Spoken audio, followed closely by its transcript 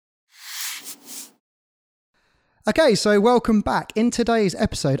Okay, so welcome back. In today's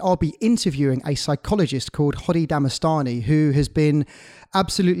episode, I'll be interviewing a psychologist called Khody Damestani, who has been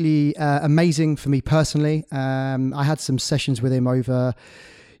absolutely amazing for me personally. I had some sessions with him over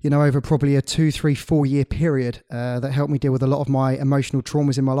probably a 2, 3, 4 year period that helped me deal with a lot of my emotional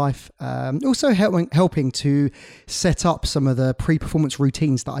traumas in my life. Also helping to set up some of the pre-performance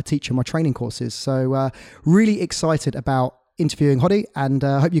routines that I teach in my training courses. So really excited about interviewing Khody, and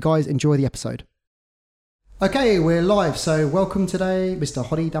I hope you guys enjoy the episode. Okay, we're live. So welcome today, Mr.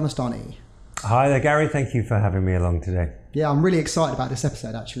 Khody Damestani. Hi there, Gary. Thank you for having me along today. Yeah, I'm really excited about this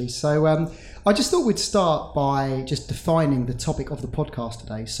episode, actually. So I just thought we'd start by just defining the topic of the podcast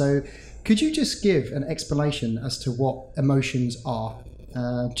today. So could you just give an explanation as to what emotions are,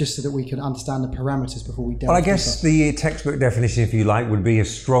 just so that we can understand the parameters before we delve Well, I guess the textbook definition, if you like, would be a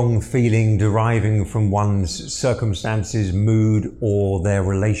strong feeling deriving from one's circumstances, mood, or their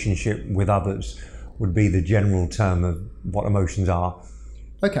relationship with others. Would be the general term of what emotions are.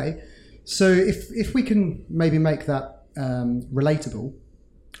 Okay, so if we can maybe make that relatable,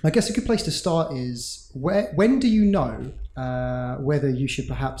 I guess a good place to start is when do you know whether you should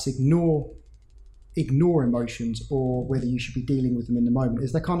perhaps ignore emotions or whether you should be dealing with them in the moment?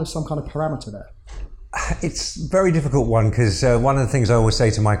 Is there some kind of parameter there? It's a very difficult one because one of the things I always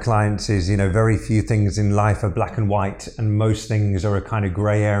say to my clients is, very few things in life are black and white and most things are a kind of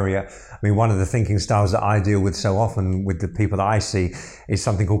grey area. I mean, one of the thinking styles that I deal with so often with the people that I see is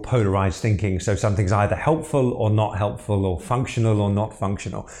something called polarized thinking. So something's either helpful or not helpful, or functional or not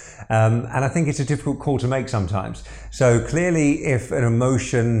functional. And I think it's a difficult call to make sometimes. So clearly, if an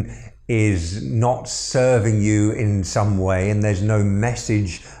emotion is not serving you in some way and there's no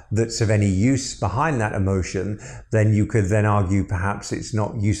message that's of any use behind that emotion, then you could then argue perhaps it's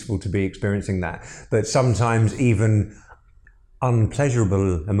not useful to be experiencing that. But sometimes even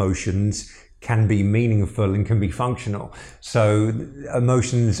unpleasurable emotions can be meaningful and can be functional. So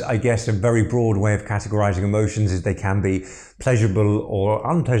emotions, I guess, a very broad way of categorizing emotions is they can be pleasurable or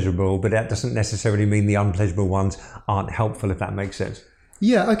unpleasurable, but that doesn't necessarily mean the unpleasurable ones aren't helpful, if that makes sense.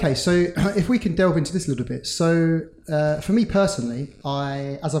 Yeah, okay, so if we can delve into this a little bit. So for me personally,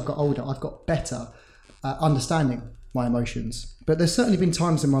 as I've got older, I've got better at understanding my emotions. But there's certainly been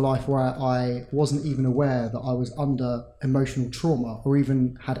times in my life where I wasn't even aware that I was under emotional trauma or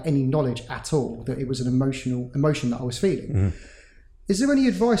even had any knowledge at all that it was an emotion that I was feeling. Mm. Is there any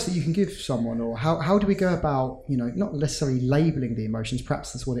advice that you can give someone, or how do we go about, not necessarily labeling the emotions,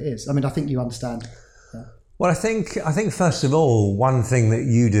 perhaps that's what it is. I mean, I think you understand. Well, I think first of all, one thing that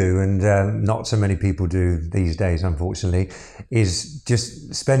you do, and not so many people do these days, unfortunately, is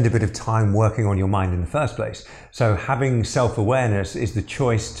just spend a bit of time working on your mind in the first place. So having self-awareness is the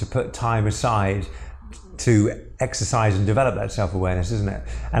choice to put time aside to exercise and develop that self-awareness, isn't it?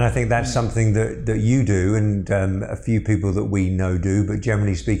 And I think that's something that you do, and a few people that we know do, but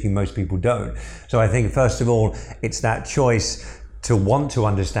generally speaking, most people don't. So I think first of all, it's that choice to want to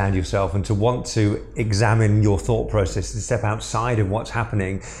understand yourself and to want to examine your thought process, to step outside of what's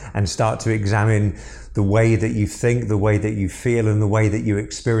happening and start to examine the way that you think, the way that you feel, and the way that you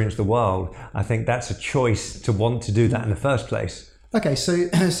experience the world. I think that's a choice to want to do that in the first place. Okay, so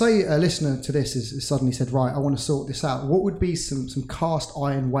say a listener to this has suddenly said, right, I want to sort this out. What would be some cast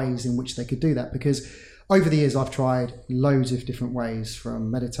iron ways in which they could do that? Because over the years, I've tried loads of different ways, from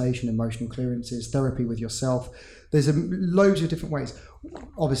meditation, emotional clearances, therapy with yourself. There's loads of different ways.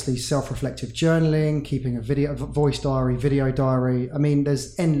 Obviously, self-reflective journaling, keeping a voice diary, video diary. I mean,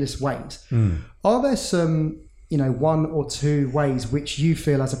 there's endless ways. Mm. Are there some, 1 or 2 ways which you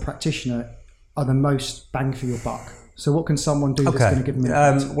feel as a practitioner are the most bang for your buck? So what can someone do that's going to give them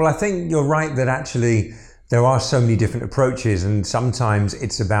impact? Well, I think you're right that actually there are so many different approaches, and sometimes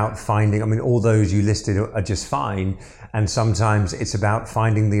it's about finding, all those you listed are just fine. And sometimes it's about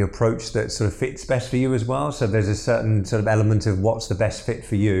finding the approach that sort of fits best for you as well. So there's a certain sort of element of what's the best fit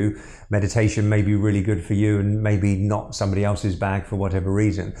for you. Meditation may be really good for you and maybe not somebody else's bag for whatever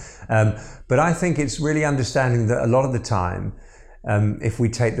reason. But I think it's really understanding that a lot of the time, if we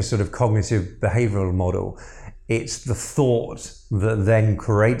take the sort of cognitive behavioral model, it's the thought that then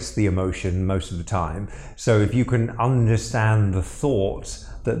creates the emotion most of the time. So if you can understand the thought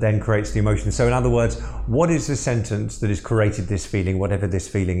that then creates the emotion. So in other words, what is the sentence that has created this feeling, whatever this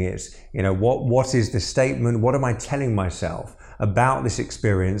feeling is? What is the statement? What am I telling myself about this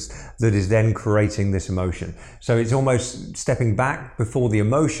experience that is then creating this emotion? So it's almost stepping back before the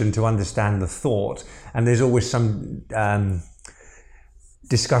emotion to understand the thought. And there's always some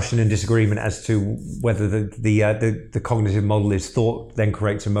discussion and disagreement as to whether the cognitive model is thought then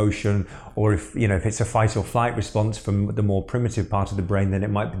creates emotion, or if it's a fight or flight response from the more primitive part of the brain, then it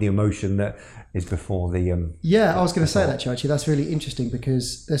might be the emotion that is before the I was going to say that, actually. That's really interesting,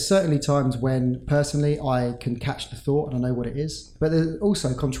 because there's certainly times when personally I can catch the thought and I know what it is, but there's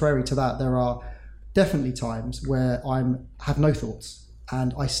also, contrary to that, there are definitely times where I have no thoughts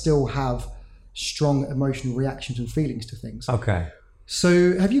and I still have strong emotional reactions and feelings to things. Okay.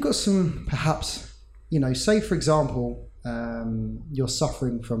 So have you got some, perhaps, say for example, you're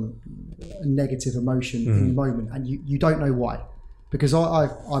suffering from a negative emotion in the moment and you don't know why, because I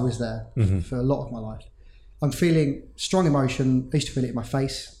was there for a lot of my life. I'm feeling strong emotion. I used to feel it in my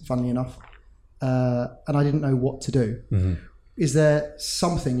face, funnily enough, and I didn't know what to do. Is there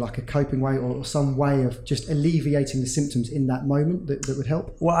something like a coping way or some way of just alleviating the symptoms in that moment that would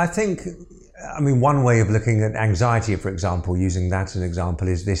help? Well, I think, one way of looking at anxiety, for example, using that as an example,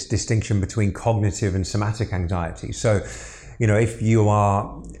 is this distinction between cognitive and somatic anxiety. So, if you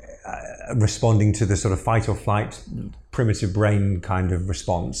are responding to the sort of fight or flight primitive brain kind of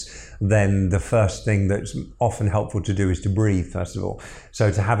response, then the first thing that's often helpful to do is to breathe, first of all. So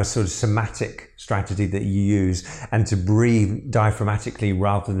to have a sort of somatic strategy that you use, and to breathe diaphragmatically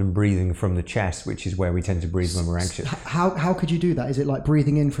rather than breathing from the chest, which is where we tend to breathe when we're anxious. How could you do that? Is it like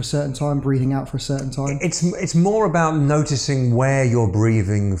breathing in for a certain time, breathing out for a certain time? It's more about noticing where you're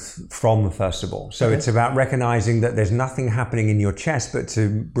breathing from, first of all. So It's about recognizing that there's nothing happening in your chest, but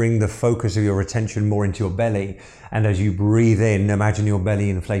to bring the focus of your attention more into your belly. And as you breathe in, imagine your belly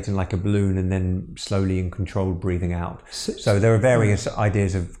inflating like a balloon, and then slowly and controlled breathing out. So there are various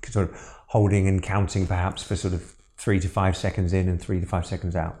ideas of sort of holding and counting, perhaps, for sort of 3 to 5 seconds in and 3 to 5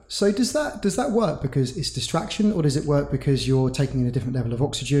 seconds out. So does that work because it's distraction, or does it work because you're taking in a different level of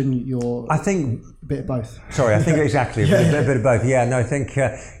oxygen? I think a bit of both. Sorry, I think exactly a bit of both. Yeah, no, I think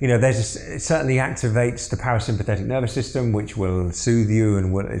it certainly activates the parasympathetic nervous system, which will soothe you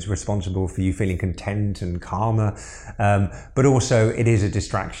and is responsible for you feeling content and calmer. But also, it is a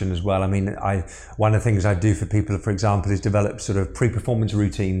distraction as well. One of the things I do for people, for example, is develop sort of pre-performance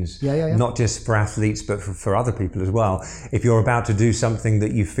routines. Not just for athletes, but for other people as well. If you're about to do something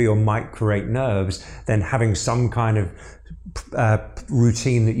that you feel might create nerves, then having some kind of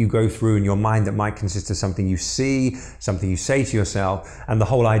routine that you go through in your mind that might consist of something you see, something you say to yourself, and the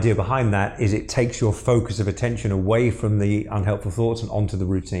whole idea behind that is it takes your focus of attention away from the unhelpful thoughts and onto the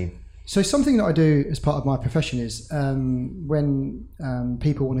routine. So something that I do as part of my profession is when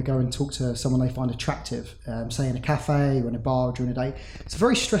people want to go and talk to someone they find attractive, say in a cafe or in a bar during a date, it's a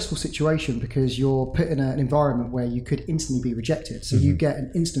very stressful situation because you're put in an environment where you could instantly be rejected. So you get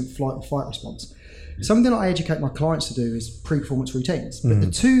an instant flight or fight response. Something that I educate my clients to do is pre-performance routines. But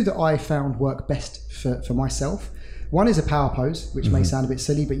the two that I found work best for myself, one is a power pose, which may sound a bit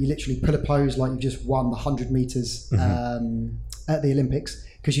silly, but you literally pull a pose like you've just won the 100 meters at the Olympics,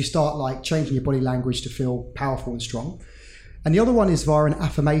 because you start like changing your body language to feel powerful and strong. And the other one is via an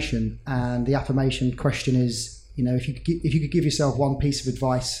affirmation, and the affirmation question is, if you could give yourself one piece of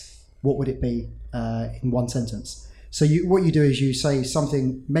advice, what would it be in one sentence? So what you do is you say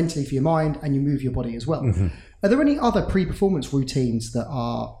something mentally for your mind, and you move your body as well. Are there any other pre-performance routines that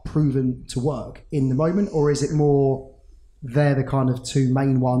are proven to work in the moment, or is it more they're the kind of two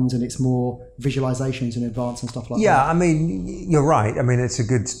main ones and it's more visualizations in advance and stuff like that? Yeah, you're right. It's a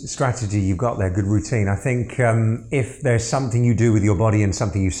good strategy you've got there, good routine. I think if there's something you do with your body and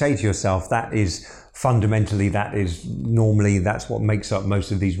something you say to yourself, that is fundamentally, that's what makes up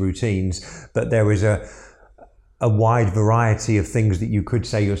most of these routines. But there is a wide variety of things that you could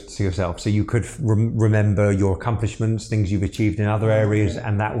say to yourself. So you could remember your accomplishments, things you've achieved in other areas,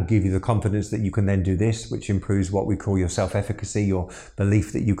 and that will give you the confidence that you can then do this, which improves what we call your self-efficacy, your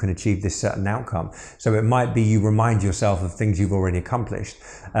belief that you can achieve this certain outcome. So it might be you remind yourself of things you've already accomplished.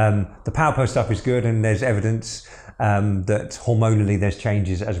 The power pose stuff is good, and there's evidence that hormonally there's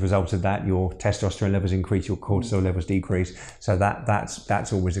changes as a result of that. Your testosterone levels increase, your cortisol levels decrease. So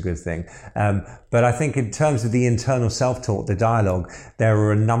that's always a good thing. But I think in terms of the internal self-talk, the dialogue, there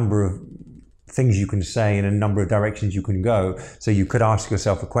are a number of things you can say and a number of directions you can go. So you could ask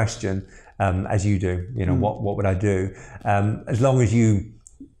yourself a question, as you do, what would I do? As long as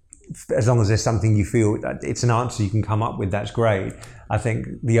there's something you feel that it's an answer you can come up with, that's great. I think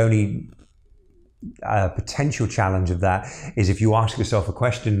the only potential challenge of that is if you ask yourself a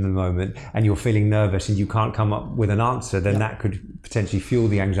question in the moment and you're feeling nervous and you can't come up with an answer, then that could potentially fuel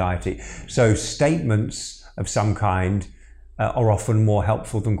the anxiety. So statements of some kind are often more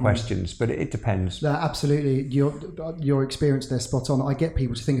helpful than questions, but it depends. Absolutely. Your experience there, spot on. I get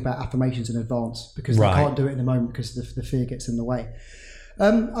people to think about affirmations in advance because they can't do it in the moment because the fear gets in the way.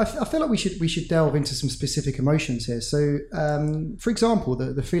 I feel like we should delve into some specific emotions here. So, for example,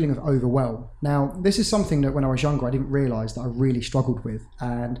 the feeling of overwhelm. Now, this is something that when I was younger, I didn't realise that I really struggled with.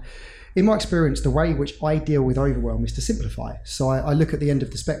 And in my experience, the way in which I deal with overwhelm is to simplify. So I look at the end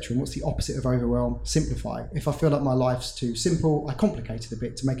of the spectrum. What's the opposite of overwhelm? Simplify. If I feel like my life's too simple, I complicate it a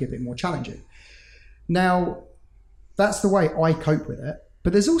bit to make it a bit more challenging. Now, that's the way I cope with it.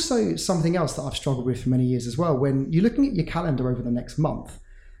 But there's also something else that I've struggled with for many years as well. When you're looking at your calendar over the next month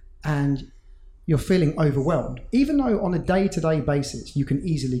and you're feeling overwhelmed, even though on a day-to-day basis you can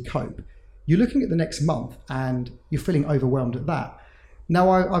easily cope, you're looking at the next month and you're feeling overwhelmed at that.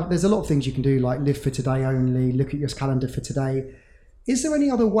 Now, there's a lot of things you can do, like live for today only, look at your calendar for today. Is there any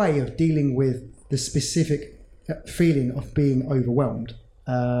other way of dealing with the specific feeling of being overwhelmed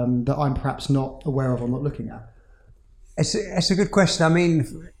that I'm perhaps not aware of or not looking at? It's a good question. I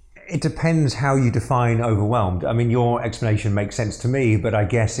mean, it depends how you define overwhelmed. I mean, your explanation makes sense to me, but I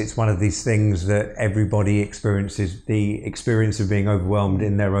guess it's one of these things that everybody experiences the experience of being overwhelmed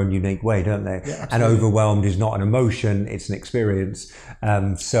in their own unique way, don't they? Yeah, and overwhelmed is not an emotion, it's an experience.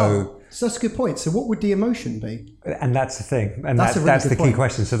 So that's a good point. So what would the emotion be? And that's the thing. And that's that's the point. key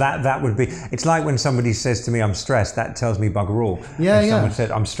question. So that would be, it's like when somebody says to me, I'm stressed, that tells me bugger all. Yeah, if someone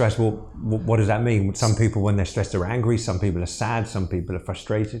said, I'm stressed, well, what does that mean? Some people, when they're stressed, are angry. Some people are sad. Some people are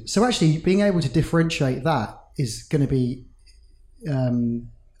frustrated. So actually being able to differentiate that is going to be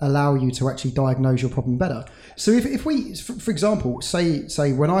allow you to actually diagnose your problem better. So if we, for example,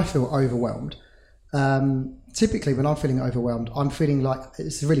 say when I feel overwhelmed, typically when I'm feeling overwhelmed, I'm feeling like,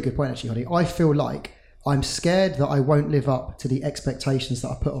 it's a really good point actually, Khody. I feel like I'm scared that I won't live up to the expectations that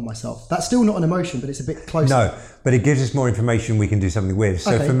I put on myself. That's still not an emotion, but it's a bit closer. No, but it gives us more information we can do something with.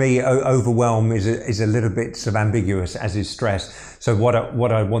 So for me, overwhelm is a little bit sort of ambiguous, as is stress. So what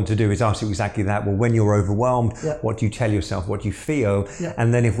I want to do is ask you exactly that. Well, when you're overwhelmed, what do you tell yourself? What do you feel?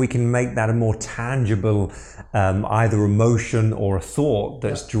 And then if we can make that a more tangible either emotion or a thought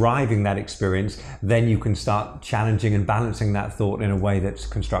that's driving that experience, then you can start challenging and balancing that thought in a way that's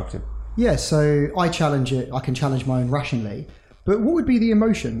constructive. Yeah, so I challenge it. I can challenge my own rationally. But what would be the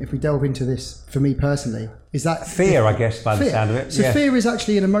emotion if we delve into this for me personally? Is that fear, I guess, by the sound of it. So fear is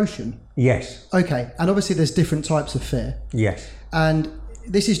actually an emotion? Yes. Okay, and obviously there's different types of fear. Yes. And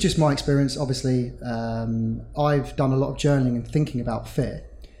this is just my experience. Obviously, I've done a lot of journaling and thinking about fear.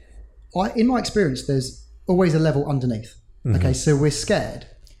 In my experience, there's always a level underneath. Mm-hmm. Okay, so we're scared.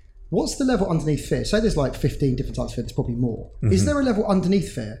 What's the level underneath fear? Say there's like 15 different types of fear. There's probably more. Mm-hmm. Is there a level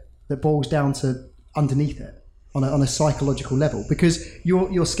underneath fear that boils down to underneath it on a psychological level? Because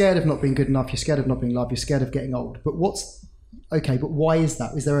you're scared of not being good enough, you're scared of not being loved, you're scared of getting old. But but why is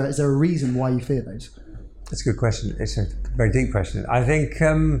that? Is there a reason why you fear those? That's a good question. It's a very deep question. I think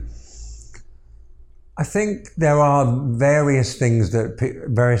there are various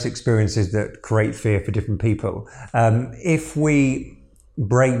various experiences that create fear for different people. If we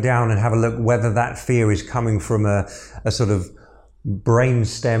break down and have a look whether that fear is coming from a sort of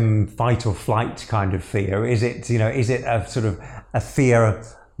brainstem fight or flight kind of fear, is it a sort of a fear,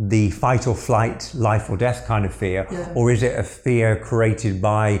 the fight or flight, life or death kind of fear, or is it a fear created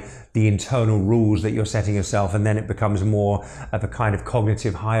by the internal rules that you're setting yourself, and then it becomes more of a kind of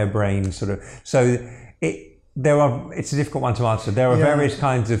cognitive higher brain sort of? So it's a difficult one to answer. There are various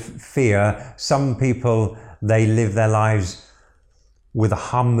kinds of fear. Some people, they live their lives with a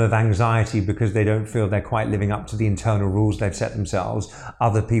hum of anxiety because they don't feel they're quite living up to the internal rules they've set themselves.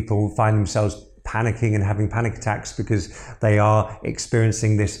 Other people find themselves panicking and having panic attacks because they are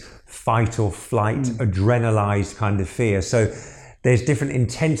experiencing this fight or flight, adrenalized kind of fear. So there's different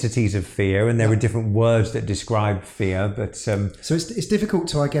intensities of fear, and there are different words that describe fear. But so it's difficult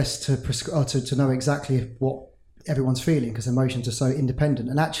to, I guess, to know exactly what everyone's feeling, because emotions are so independent.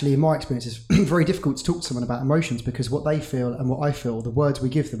 And actually, in my experience, it's very difficult to talk to someone about emotions because what they feel and what I feel, the words we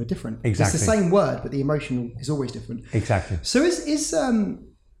give them are different. Exactly. It's the same word, but the emotion is always different. Exactly. So is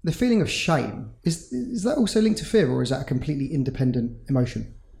the feeling of shame, is that also linked to fear, or is that a completely independent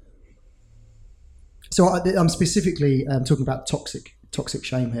emotion? So I'm specifically talking about toxic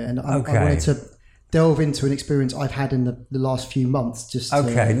shame here, and I wanted to delve into an experience I've had in the last few months.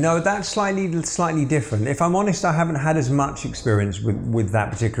 No, that's slightly different. If I'm honest, I haven't had as much experience with that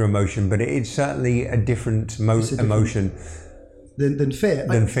particular emotion, but it's certainly a different emotion than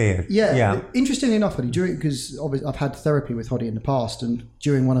fear. Fear. Yeah. Interestingly enough, Khody, because I've had therapy with Khody in the past, and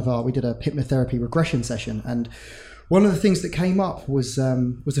during we did a hypnotherapy regression session, and one of the things that came up was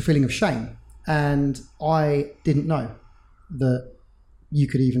a feeling of shame, and I didn't know that you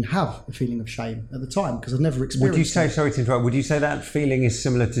could even have a feeling of shame at the time because I've never experienced it. Sorry to interrupt, would you say that feeling is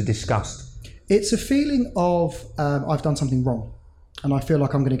similar to disgust? It's a feeling of I've done something wrong. and I feel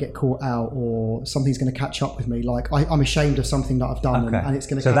like I'm going to get caught out, or something's going to catch up with me. Like I'm ashamed of something that I've done, and it's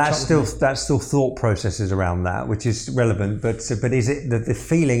going to. So that's still thought processes around that, which is relevant. But is it the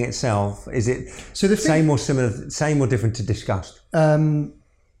feeling itself? Is it same or similar, same or different to disgust?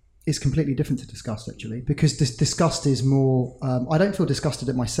 It's completely different to disgust, actually, because disgust is more. I don't feel disgusted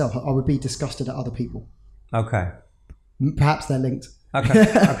at myself. I would be disgusted at other people. Okay. Perhaps they're linked. Okay.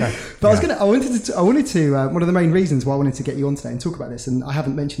 Okay. But I wanted to. One of the main reasons why I wanted to get you on today and talk about this, and I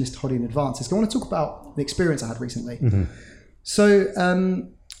haven't mentioned this to Khody in advance, is I want to talk about the experience I had recently. Mm-hmm. So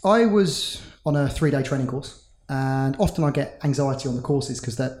I was on a 3-day training course, and often I get anxiety on the courses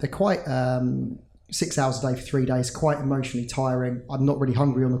because they're quite 6 hours a day for 3 days, quite emotionally tiring. I'm not really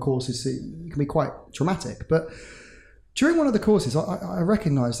hungry on the courses, so it can be quite traumatic. But during one of the courses, I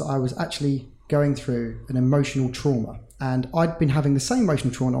recognised that I was actually going through an emotional trauma. And I'd been having the same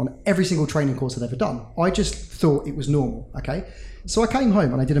emotional trauma on every single training course I'd ever done. I just thought it was normal, okay? So I came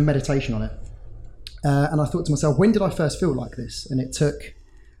home and I did a meditation on it. And I thought to myself, when did I first feel like this? And it took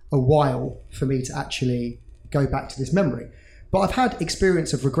a while for me to actually go back to this memory. But I've had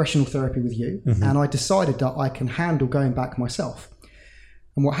experience of regressional therapy with you, mm-hmm. and I decided that I can handle going back myself.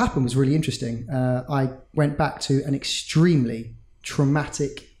 And what happened was really interesting. I went back to an extremely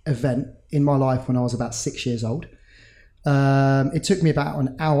traumatic event in my life when I was about 6 years old. It took me about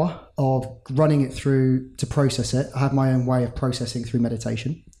an hour of running it through to process it. I have my own way of processing through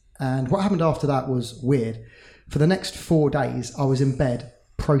meditation. And what happened after that was weird. For the next 4 days, I was in bed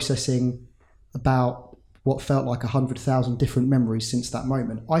processing about what felt like 100,000 different memories since that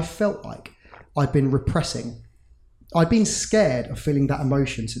moment. I felt like I'd been repressing. I'd been scared of feeling that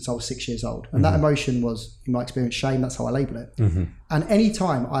emotion since I was 6 years old. And mm-hmm. that emotion was, in my experience, shame. That's how I label it. Mm-hmm. And any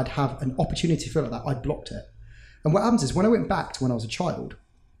time I'd have an opportunity to feel like that, I blocked it. And what happens is when I went back to when I was a child,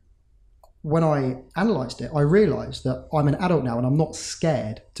 when I analysed it, I realised that I'm an adult now and I'm not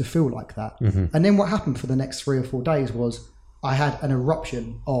scared to feel like that. Mm-hmm. And then what happened for the next 3 or 4 days was I had an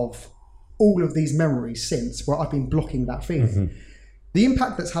eruption of all of these memories since where I've been blocking that feeling. Mm-hmm. The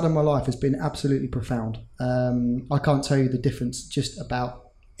impact that's had on my life has been absolutely profound. I can't tell you the difference. Just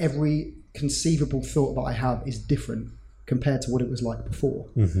about every conceivable thought that I have is different compared to what it was like before.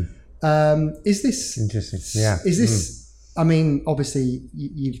 Mm-hmm. Is this interesting? Yeah. Is this? I mean, obviously,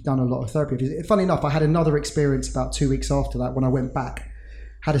 you've done a lot of therapy. Funny enough, I had another experience about 2 weeks after that when I went back.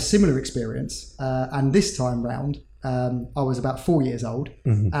 Had a similar experience, and this time round, I was about 4 years old,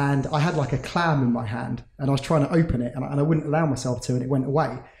 mm-hmm. and I had like a clam in my hand, and I was trying to open it, and I wouldn't allow myself to, and it went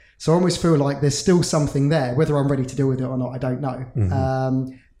away. So I almost feel like there's still something there. Whether I'm ready to deal with it or not, I don't know.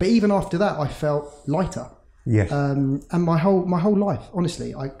 Mm-hmm. But even after that, I felt lighter. Yes. And my whole life,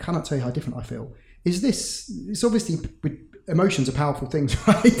 honestly, I cannot tell you how different I feel. It's obviously, emotions are powerful things,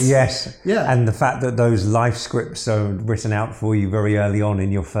 right? Yes. Yeah. And the fact that those life scripts are written out for you very early on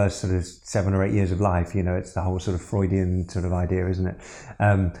in your first sort of 7 or 8 years of life, it's the whole sort of Freudian sort of idea, isn't it?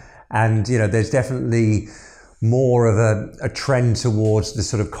 And, there's definitely more of a trend towards the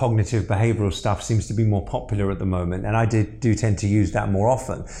sort of cognitive behavioral stuff seems to be more popular at the moment. And I do tend to use that more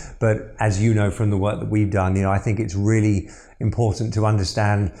often. But as you know from the work that we've done, I think it's really important to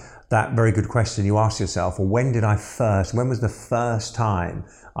understand that very good question you asked yourself. Well, when was the first time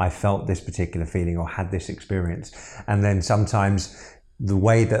I felt this particular feeling or had this experience? And then sometimes the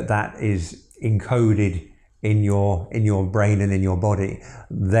way that is encoded in your brain and in your body,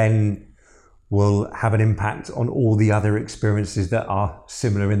 then will have an impact on all the other experiences that are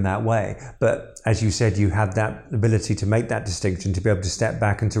similar in that way. But as you said, you had that ability to make that distinction, to be able to step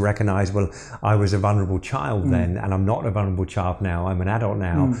back and to recognize, well, I was a vulnerable child then, and I'm not a vulnerable child now. I'm an adult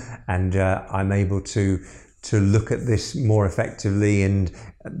now, and I'm able to look at this more effectively and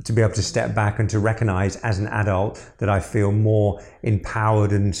to be able to step back and to recognize as an adult that I feel more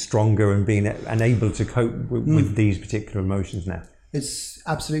empowered and stronger and able to cope with these particular emotions now. It's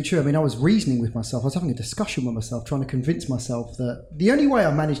absolutely true. I mean, I was reasoning with myself. I was having a discussion with myself, trying to convince myself that the only way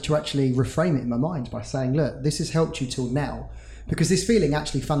I managed to actually reframe it in my mind by saying, look, this has helped you till now. Because this feeling,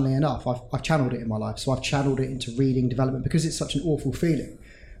 actually, funnily enough, I've channeled it in my life. So I've channeled it into reading, development, because it's such an awful feeling.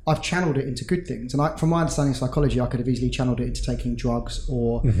 I've channeled it into good things. And from my understanding of psychology, I could have easily channeled it into taking drugs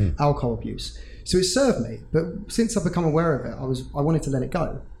or alcohol abuse. So it served me. But since I've become aware of it, I wanted to let it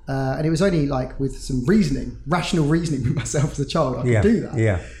go. And it was only like with some rational reasoning with myself as a child, I could do that.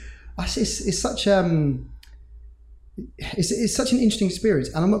 Yeah. It's such it's such an interesting experience.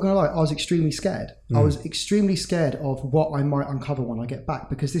 And I'm not going to lie, I was extremely scared. I was extremely scared of what I might uncover when I get back,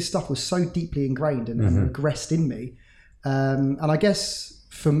 because this stuff was so deeply ingrained and regressed in me. And I guess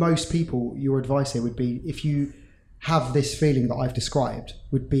for most people, your advice here would be, if you have this feeling that I've described,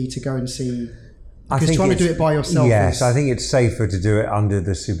 would be to go and see Because trying to do it by yourself. Yes, I think it's safer to do it under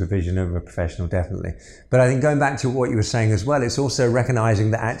the supervision of a professional, definitely. But I think going back to what you were saying as well, it's also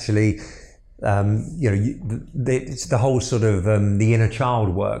recognizing that actually, it's the whole sort of the inner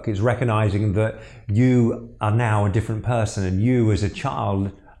child work. It's recognizing that you are now a different person, and you as a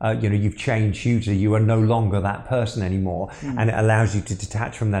child, you've changed hugely. You are no longer that person anymore. And it allows you to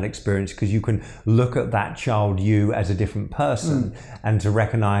detach from that experience, because you can look at that child you as a different person and to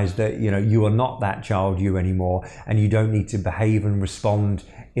recognize that, you are not that child you anymore, and you don't need to behave and respond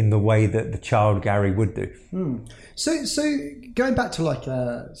in the way that the child Gary would do. So going back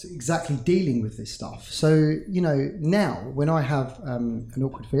to exactly dealing with this stuff. So, now when I have an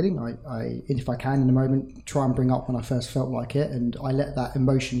awkward feeling, I, if I can in a moment, try and bring up when I first felt like it, and I let that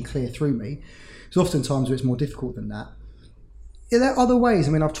emotion clear through me. So oftentimes it's more difficult than that. Are there other ways?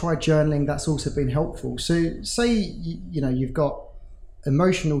 I mean, I've tried journaling. That's also been helpful. So say, you've got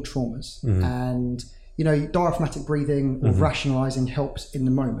emotional traumas and, diaphragmatic breathing or rationalizing helps in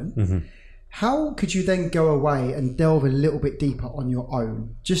the moment. How could you then go away and delve a little bit deeper on your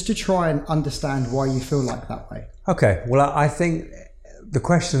own, just to try and understand why you feel like that way? Okay, well, I think the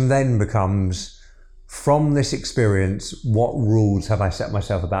question then becomes, from this experience, what rules have I set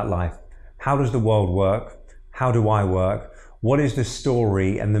myself about life? How does the world work? How do I work? What is the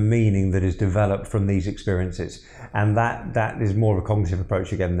story and the meaning that is developed from these experiences? And that is more of a cognitive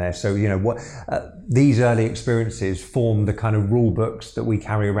approach again there. So, these early experiences form the kind of rule books that we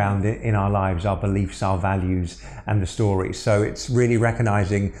carry around in our lives, our beliefs, our values, and the stories. So it's really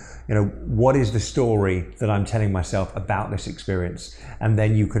recognizing, what is the story that I'm telling myself about this experience? And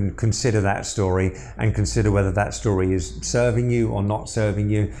then you can consider that story and consider whether that story is serving you or not serving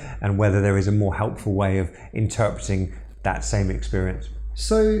you, and whether there is a more helpful way of interpreting that same experience.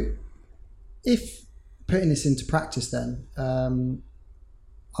 So if putting this into practice then,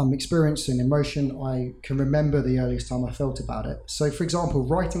 I'm experiencing emotion, I can remember the earliest time I felt about it. So for example,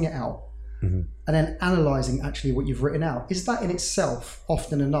 writing it out and then analysing actually what you've written out, is that in itself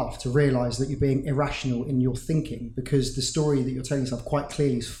often enough to realise that you're being irrational in your thinking because the story that you're telling yourself quite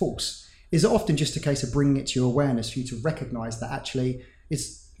clearly is false? Is it often just a case of bringing it to your awareness for you to recognise that actually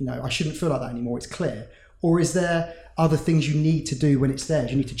it's, I shouldn't feel like that anymore, it's clear? Or is there other things you need to do when it's there?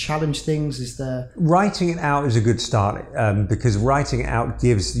 Do you need to challenge things? Is there... Writing it out is a good start, because writing it out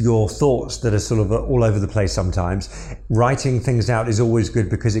gives your thoughts that are sort of all over the place sometimes. Writing things out is always good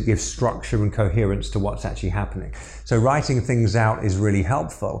because it gives structure and coherence to what's actually happening. So writing things out is really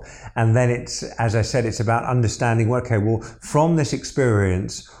helpful. And then it's, as I said, it's about understanding, okay, well, from this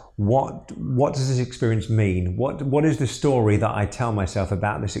experience, what does this experience mean? What is the story that I tell myself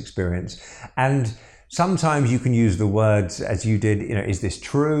about this experience? And sometimes you can use the words as you did, is this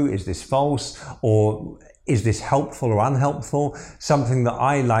true? Is this false? Or is this helpful or unhelpful? Something that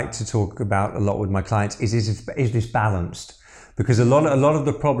I like to talk about a lot with my clients is this balanced? Because a lot of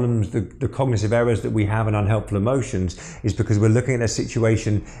the problems, the cognitive errors that we have in unhelpful emotions is because we're looking at a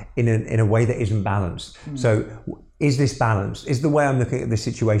situation in a way that isn't balanced. So is this balanced? Is the way I'm looking at this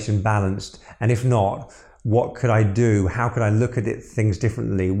situation balanced? And if not, what could I do? How could I look at things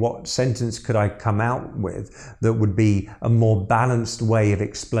differently? What sentence could I come out with that would be a more balanced way of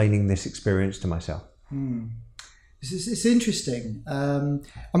explaining this experience to myself? It's interesting. I'm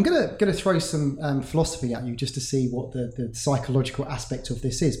going to throw some philosophy at you just to see what the psychological aspect of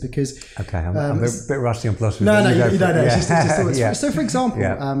this is, because... Okay, I'm a bit rusty on philosophy. No. It's just So, for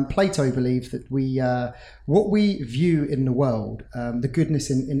example, Plato believed that what we view in the world, the goodness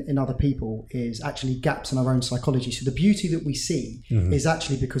in other people, is actually gaps in our own psychology. So the beauty that we see is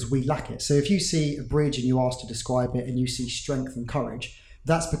actually because we lack it. So if you see a bridge and you ask to describe it and you see strength and courage,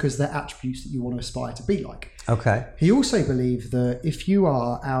 that's because they're attributes that you want to aspire to be like. Okay. He also believed that if you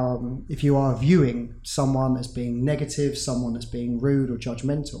are viewing someone as being negative, someone as being rude or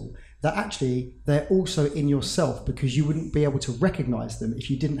judgmental, that actually they're also in yourself, because you wouldn't be able to recognize them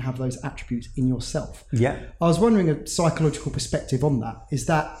if you didn't have those attributes in yourself. Yeah. I was wondering a psychological perspective on that. Is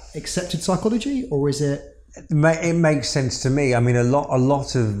that accepted psychology, or is it... It makes sense to me. I mean, a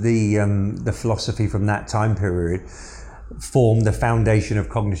lot of the philosophy from that time period formed the foundation of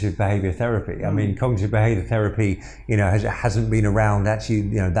cognitive behavior therapy. I mean, cognitive behavior therapy, hasn't been around actually,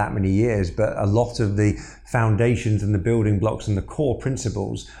 that many years, but a lot of the foundations and the building blocks and the core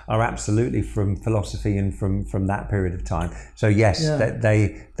principles are absolutely from philosophy and from that period of time. So yes,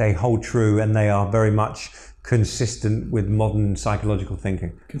 they hold true, and they are very much consistent with modern psychological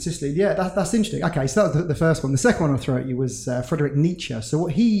thinking. Consistently, yeah, that's interesting. Okay, so that was the first one. The second one I'll throw at you was Friedrich Nietzsche. So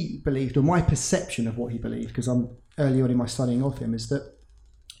what he believed, or my perception of what he believed, because I'm early on in my studying of him, is that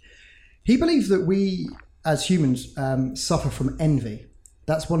he believed that we as humans suffer from envy.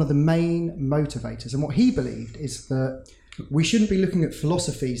 That's one of the main motivators. And what he believed is that we shouldn't be looking at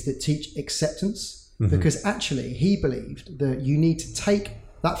philosophies that teach acceptance, because actually he believed that you need to take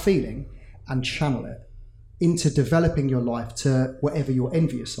that feeling and channel it into developing your life to whatever you're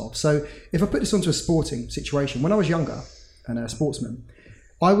envious of. So if I put this onto a sporting situation, when I was younger and a sportsman,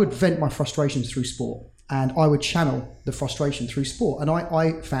 I would vent my frustrations through sport, and I would channel the frustration through sport. And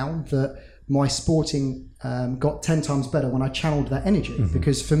I found that my sporting got 10 times better when I channeled that energy,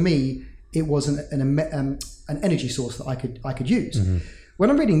 because for me, it was an energy source that I could use. When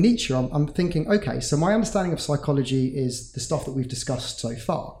I'm reading Nietzsche, I'm thinking, okay, so my understanding of psychology is the stuff that we've discussed so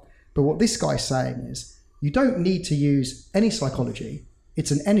far. But what this guy's saying is, you don't need to use any psychology.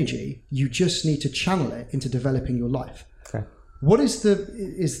 It's an energy. You just need to channel it into developing your life. Okay. What is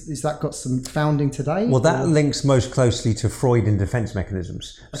that got some founding today? Well, that links most closely to Freud and defense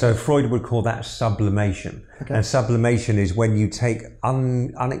mechanisms. Okay. So Freud would call that sublimation. Okay. And sublimation is when you take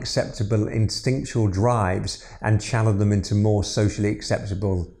unacceptable instinctual drives and channel them into more socially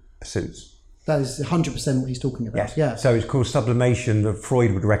acceptable pursuits. That is 100% what he's talking about. Yes. Yeah. So it's called sublimation.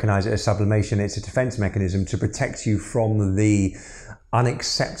 Freud would recognize it as sublimation. It's a defense mechanism to protect you from the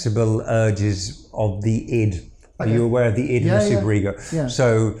unacceptable urges of the id. Are you aware of the id and the superego? Yeah.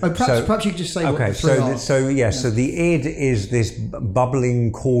 So, perhaps you could just say what the three are. So the id is this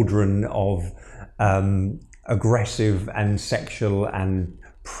bubbling cauldron of aggressive and sexual and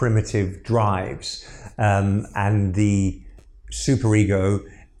primitive drives, and the superego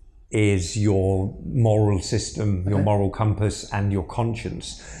is your moral system, your moral compass, and your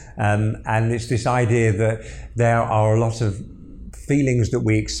conscience. And it's this idea that there are a lot of feelings that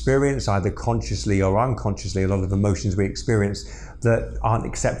we experience, either consciously or unconsciously, a lot of emotions we experience that aren't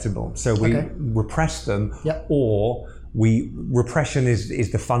acceptable. So we repress them, or repression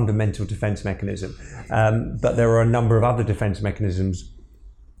is the fundamental defense mechanism. But there are a number of other defense mechanisms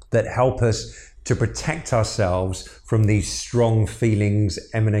that help us to protect ourselves from these strong feelings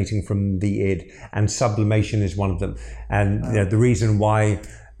emanating from the id, and sublimation is one of them. And the reason why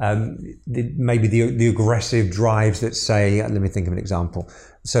maybe the aggressive drives that say, let me think of an example.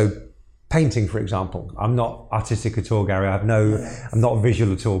 So painting, for example, I'm not artistic at all, Gary. I'm not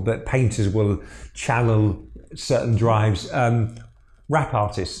visual at all, but painters will channel certain drives. Rap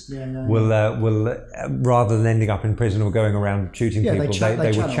artists will rather than ending up in prison or going around shooting people,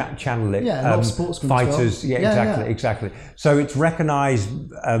 they will channel it. Yeah, a lot of sportsmen. Fighters, exactly. So it's recognised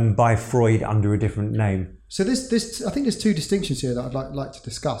by Freud under a different name. So this I think there's two distinctions here that I'd like to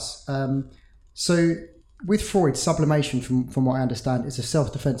discuss. So with Freud, sublimation, from what I understand, is a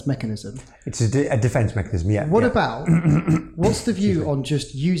self-defense mechanism. It's a defense mechanism, yeah. What about, what's the view on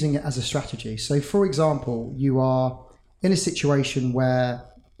just using it as a strategy? So for example, you are in a situation where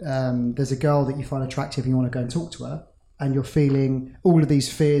there's a girl that you find attractive and you want to go and talk to her, and you're feeling all of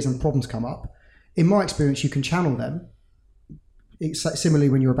these fears and problems come up. In my experience, you can channel them. It's similarly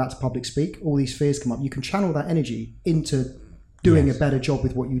when you're about to public speak, all these fears come up. You can channel that energy into doing a better job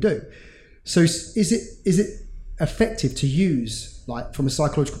with what you do. So is it effective to use, like from a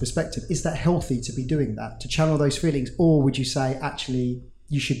psychological perspective, is that healthy to be doing that, to channel those feelings? Or would you say actually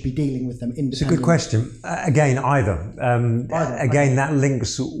you should be dealing with them independently? It's a good question. Again, either. That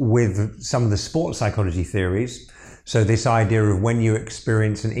links with some of the sports psychology theories. So this idea of when you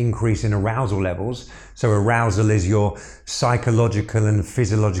experience an increase in arousal levels. So arousal is your psychological and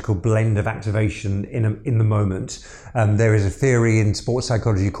physiological blend of activation in the moment. There is a theory in sports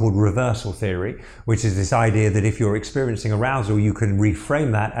psychology called reversal theory, which is this idea that if you're experiencing arousal, you can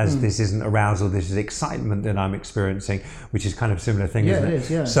reframe that as this isn't arousal, this is excitement that I'm experiencing, which is kind of a similar thing, isn't it? It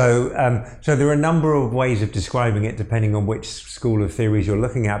is, yeah. So there are a number of ways of describing it depending on which school of theories you're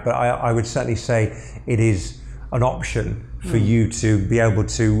looking at, but I would certainly say it is an option for you to be able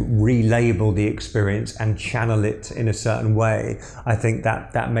to relabel the experience and channel it in a certain way. I think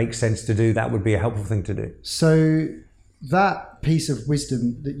that makes sense to do. That would be a helpful thing to do. So that piece of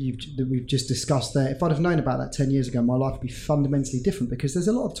wisdom that we've just discussed there, if I'd have known about that 10 years ago, my life would be fundamentally different, because there's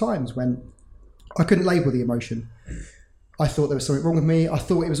a lot of times when I couldn't label the emotion. I thought there was something wrong with me. I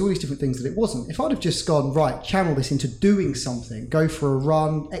thought it was all these different things that it wasn't. If I'd have just gone, right, channel this into doing something, go for a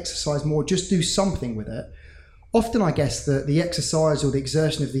run, exercise more, just do something with it. Often I guess that the exercise or the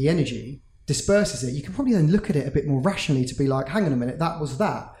exertion of the energy disperses it. You can probably then look at it a bit more rationally to be like, hang on a minute, that was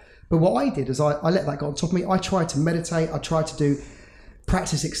that. But what I did is I let that go on top of me. I tried to meditate. I tried to do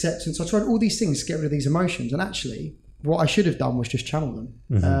practice acceptance. I tried all these things to get rid of these emotions. And actually, what I should have done was just channel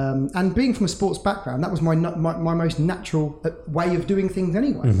them. And being from a sports background, that was my most natural way of doing things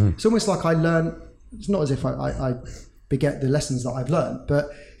anyway. It's almost like I learned, it's not as if I beget the lessons that I've learned.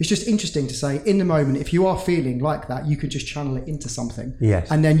 But it's just interesting to say, in the moment, if you are feeling like that, you can just channel it into something. Yes.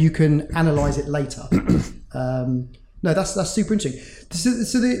 And then you can analyze it later. No, that's super interesting.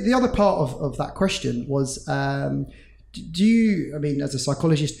 So the other part of that question was, do you, I mean, as a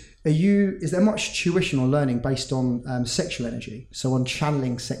psychologist, is there much tuition or learning based on sexual energy? So on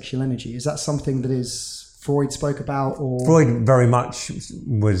channeling sexual energy, is that something that Freud spoke about? Or Freud very much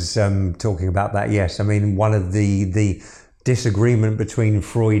was talking about that, yes. I mean, one of the disagreement between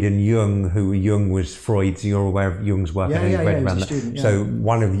Freud and Jung, Jung was Freud's, you're aware of Jung's work. Yeah, I know he was a student, yeah. So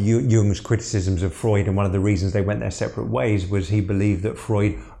one of Jung's criticisms of Freud, and one of the reasons they went their separate ways, was he believed that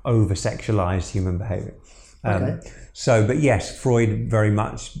Freud over-sexualized human behavior. So, but yes, Freud very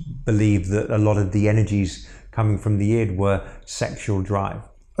much believed that a lot of the energies coming from the id were sexual drive.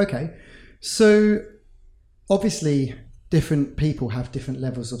 Okay, so obviously different people have different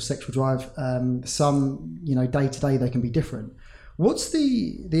levels of sexual drive. Some, day to day they can be different. What's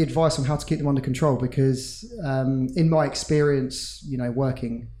the advice on how to keep them under control? Because in my experience,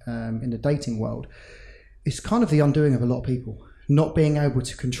 working in the dating world, it's kind of the undoing of a lot of people. Not being able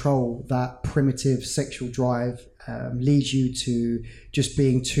to control that primitive sexual drive leads you to just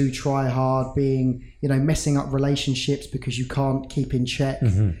being too try hard, messing up relationships because you can't keep in check.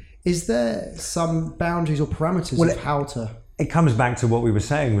 Mm-hmm. Is there some boundaries or parameters of how to? It comes back to what we were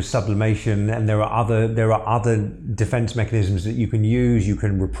saying with sublimation, and there are other defense mechanisms that you can use. You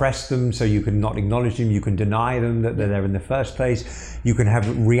can repress them, so you can not acknowledge them. You can deny them that they're there in the first place. You can have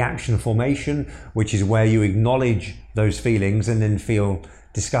reaction formation, which is where you acknowledge those feelings and then feel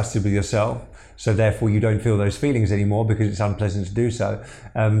disgusted with yourself. So therefore you don't feel those feelings anymore because it's unpleasant to do so.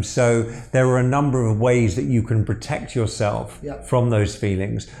 So there are a number of ways that you can protect yourself from those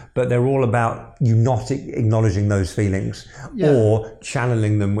feelings, but they're all about you not acknowledging those feelings or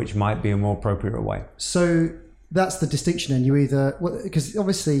channeling them, which might be a more appropriate way. So that's the distinction. And you either, because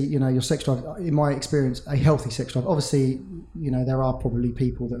obviously, your sex drive, in my experience, a healthy sex drive, obviously, there are probably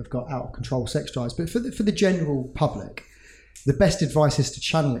people that have got out of control sex drives, but for the general public, the best advice is to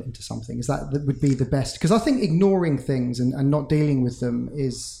channel it into something. That would be the best? Because I think ignoring things and not dealing with them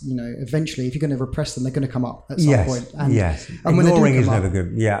is, eventually, if you're going to repress them, they're going to come up at some point. And, and ignoring is never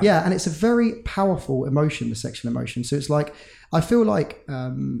good. Yeah, and it's a very powerful emotion, the sexual emotion. So it's like, I feel like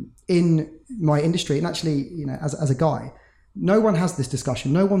in my industry, and actually, as a guy, no one has this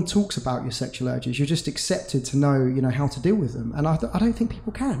discussion. No one talks about your sexual urges. You're just accepted to know, how to deal with them. And I don't think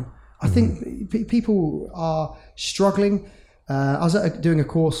people can. I think people are struggling. I was doing a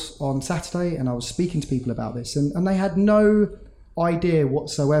course on Saturday and I was speaking to people about this and they had no idea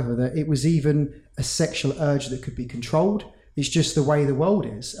whatsoever that it was even a sexual urge that could be controlled. It's just the way the world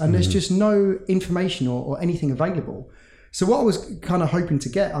is. And there's just no information or anything available. So what I was kind of hoping to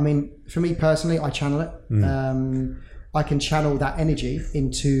get, for me personally, I channel it. I can channel that energy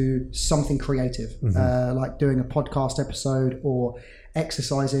into something creative, like doing a podcast episode or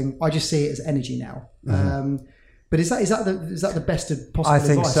exercising. I just see it as energy now. But is that the best possible advice?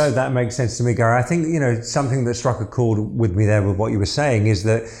 I think so. That makes sense to me, Gary. I think, something that struck a chord with me there with what you were saying is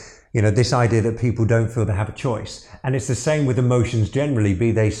that, this idea that people don't feel they have a choice. And it's the same with emotions generally,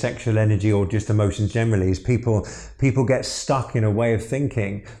 be they sexual energy or just emotions generally, is people get stuck in a way of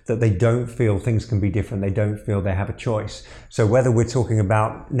thinking that they don't feel things can be different. They don't feel they have a choice. So whether we're talking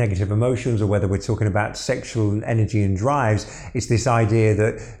about negative emotions or whether we're talking about sexual energy and drives, it's this idea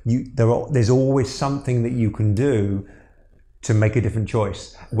that there's always something that you can do to make a different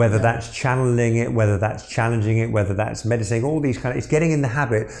choice, whether that's channeling it, whether that's challenging it, whether that's meditating, all these it's getting in the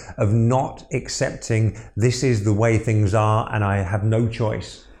habit of not accepting this is the way things are and I have no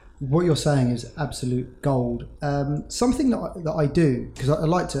choice. What you're saying is absolute gold. Something that I do, because I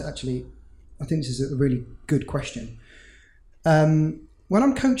like to actually, I think this is a really good question. When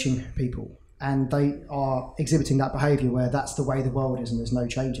I'm coaching people and they are exhibiting that behavior where that's the way the world is and there's no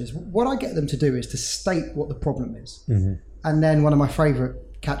changes, what I get them to do is to state what the problem is. And then one of my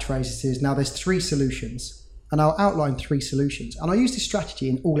favorite catchphrases is, now there's 3 solutions, and I'll outline 3 solutions. And I use this strategy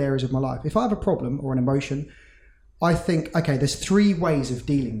in all areas of my life. If I have a problem or an emotion, I think, okay, there's 3 ways of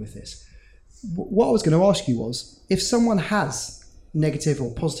dealing with this. What I was going to ask you was, if someone has negative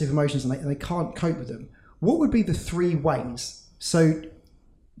or positive emotions and they can't cope with them, what would be the 3 ways? So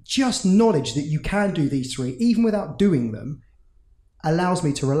just knowledge that you can do these 3, even without doing them, allows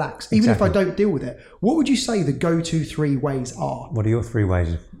me to relax, even if I don't deal with it. What would you say the go-to 3 ways are? What are your 3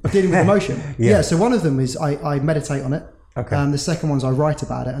 ways? Dealing with emotion. So one of them is I meditate on it. The second one is I write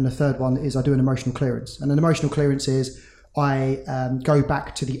about it. And the third one is I do an emotional clearance. And an emotional clearance is I go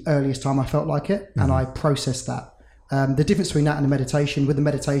back to the earliest time I felt like it and I process that. The difference between that and the meditation, with the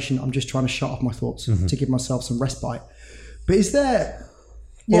meditation, I'm just trying to shut off my thoughts to give myself some respite. But is there,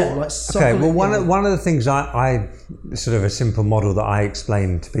 one of the things I sort of a simple model that I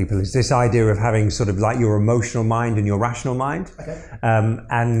explain to people is this idea of having sort of like your emotional mind and your rational mind. Okay.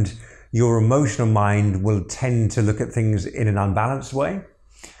 And your emotional mind will tend to look at things in an unbalanced way.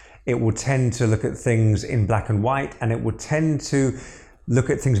 It will tend to look at things in black and white, and it will tend to look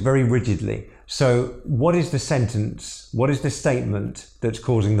at things very rigidly. So what is the sentence? What is the statement that's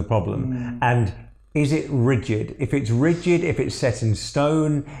causing the problem? And is it rigid? If it's rigid, if it's set in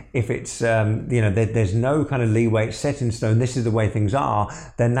stone, if it's, there's no kind of leeway, it's set in stone, this is the way things are,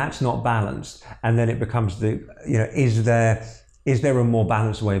 then that's not balanced. And then it becomes is there a more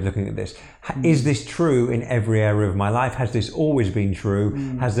balanced way of looking at this? Is this true in every area of my life? Has this always been true?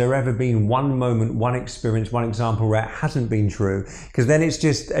 Has there ever been one moment, one experience, one example where it hasn't been true? Because then it's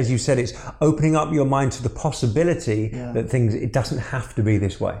just, as you said, it's opening up your mind to the possibility that it doesn't have to be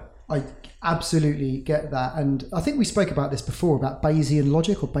this way. I absolutely get that. And I think we spoke about this before, about Bayesian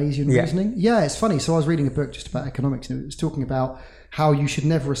logic or Bayesian reasoning. Yeah, it's funny. So I was reading a book just about economics, and it was talking about how you should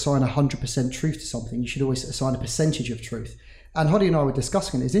never assign 100% truth to something. You should always assign a percentage of truth. And Khody and I were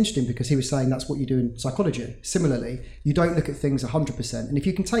discussing it. It's interesting because he was saying that's what you do in psychology. Similarly, you don't look at things 100%. And if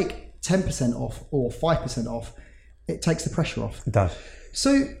you can take 10% off or 5% off, it takes the pressure off. It does.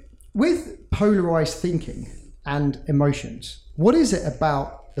 So with polarized thinking and emotions, what is it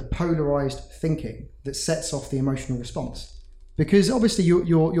about the polarized thinking that sets off the emotional response? Because obviously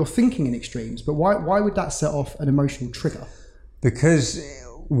you're thinking in extremes, but why would that set off an emotional trigger? Because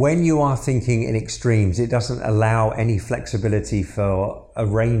when you are thinking in extremes, it doesn't allow any flexibility for a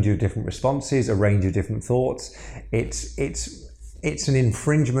range of different responses, a range of different thoughts. It's an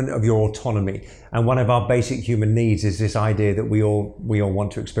infringement of your autonomy. And one of our basic human needs is this idea that we all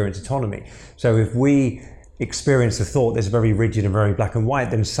want to experience autonomy. So if we experience a thought that's very rigid and very black and white,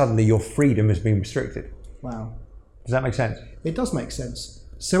 then suddenly your freedom has been restricted. Wow. Does that make sense? It does make sense.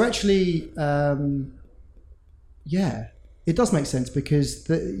 So actually, it does make sense, because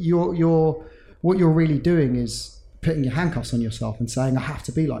what you're really doing is putting your handcuffs on yourself and saying, I have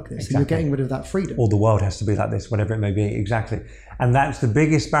to be like this. Exactly. And you're getting rid of that freedom. Or the world has to be like this, whatever it may be. Exactly. And that's the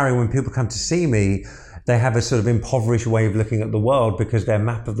biggest barrier when people come to see me. They have a sort of impoverished way of looking at the world because their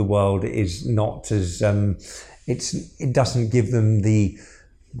map of the world is not as, it doesn't give them the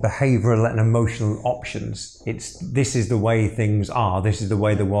behavioral and emotional options. This is the way things are. This is the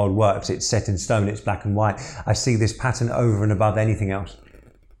way the world works. It's set in stone. It's black and white. I see this pattern over and above anything else.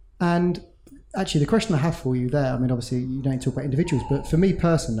 And actually, the question I have for you there, I mean, obviously you don't talk about individuals, but for me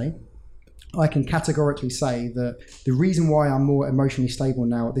personally, I can categorically say that the reason why I'm more emotionally stable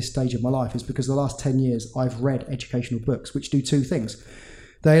now at this stage of my life is because the last 10 years I've read educational books, which do two things.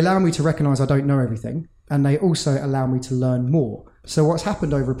 They allow me to recognize I don't know everything, and they also allow me to learn more. So what's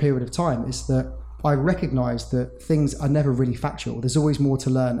happened over a period of time is that I recognize that things are never really factual. There's always more to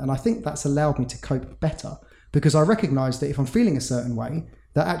learn. And I think that's allowed me to cope better, because I recognize that if I'm feeling a certain way,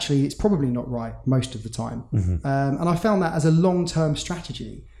 that actually it's probably not right most of the time. Mm-hmm. And I found that as a long-term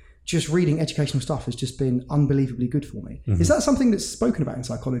strategy, just reading educational stuff has just been unbelievably good for me. Mm-hmm. Is that something that's spoken about in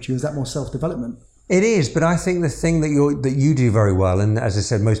psychology, or is that more self-development? It is, but I think the thing that you do very well, and as I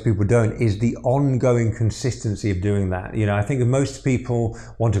said, most people don't, is the ongoing consistency of doing that. You know, I think most people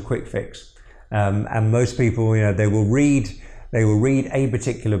want a quick fix, and most people, they will read a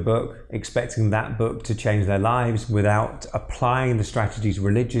particular book, expecting that book to change their lives without applying the strategies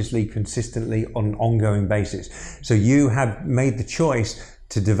religiously, consistently, on an ongoing basis. So you have made the choice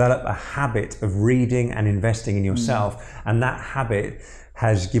to develop a habit of reading and investing in yourself, and that habit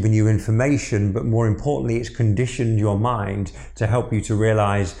has given you information, but more importantly, it's conditioned your mind to help you to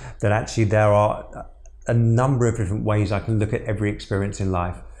realize that actually there are a number of different ways I can look at every experience in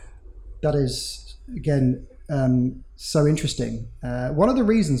life. That is, again, so interesting. One of the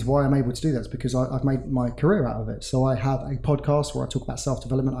reasons why I'm able to do that is because I've made my career out of it. So I have a podcast where I talk about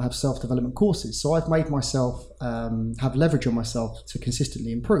self-development. I have self-development courses. So I've made myself have leverage on myself to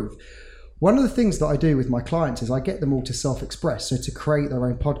consistently improve. One of the things that I do with my clients is I get them all to self-express, so to create their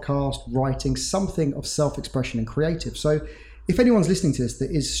own podcast, writing, something of self-expression and creative. So if anyone's listening to this that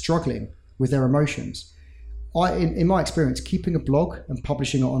is struggling with their emotions, in my experience, keeping a blog and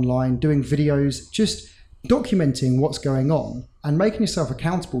publishing it online, doing videos, just documenting what's going on and making yourself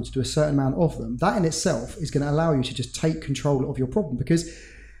accountable to do a certain amount of them, that in itself is going to allow you to just take control of your problem. Because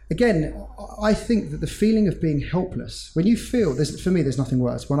again, I think that the feeling of being helpless, when you feel, for me, there's nothing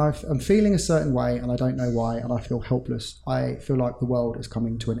worse. When I'm feeling a certain way and I don't know why, and I feel helpless, I feel like the world is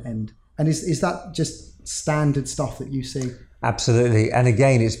coming to an end. And is that just standard stuff that you see? Absolutely. And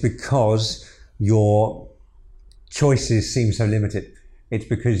again, it's because your choices seem so limited. It's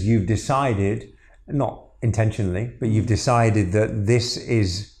because you've decided, not intentionally, but you've decided that this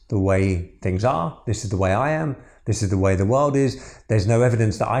is the way things are, this is the way I am, this is the way the world is, there's no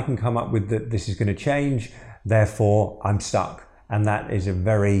evidence that I can come up with that this is going to change, therefore I'm stuck. And that is a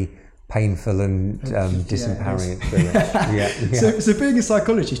very painful and disempowering experience. Yeah. So being a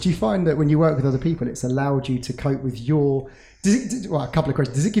psychologist, do you find that when you work with other people, it's allowed you to cope with your... a couple of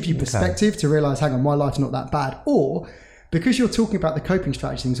questions. Does it give you perspective to realise, hang on, my life's not that bad? Or because you're talking about the coping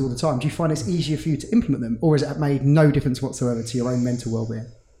strategies all the time, do you find it's easier for you to implement them? Or has it made no difference whatsoever to your own mental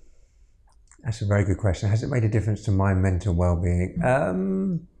well-being? That's a very good question. Has it made a difference to my mental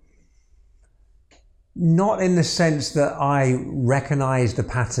well-being? Not in the sense that I recognise the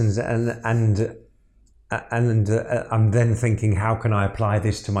patterns and I'm then thinking, how can I apply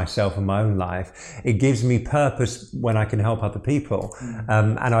this to myself and my own life? It gives me purpose when I can help other people.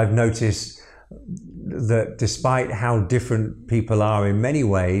 And I've noticed that despite how different people are in many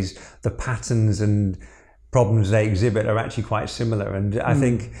ways, the patterns and problems they exhibit are actually quite similar. And I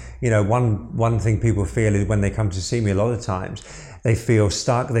think, one thing people feel is when they come to see me a lot of times, they feel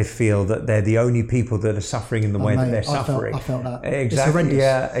stuck. They feel that they're the only people that are suffering in the way that they're suffering. I felt that. Exactly. It's horrendous.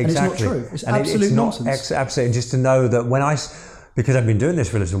 Yeah, exactly. And it's not true. It's absolute nonsense. Absolutely. Just to know that because I've been doing this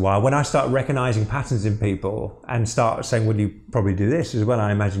for a little while, when I start recognizing patterns in people and start saying, well, you probably do this as well,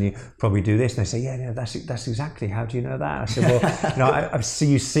 I imagine you probably do this. And they say, yeah, that's exactly, how do you know that? I said, well, I see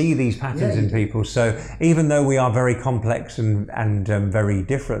you see these patterns in people. So even though we are very complex and very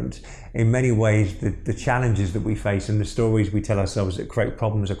different, in many ways, the challenges that we face and the stories we tell ourselves that create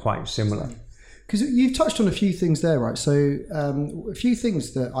problems are quite similar. Because you've touched on a few things there, right? So a few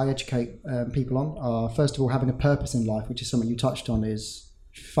things that I educate people on are, first of all, having a purpose in life, which is something you touched on, is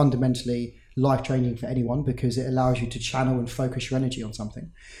fundamentally life-changing for anyone because it allows you to channel and focus your energy on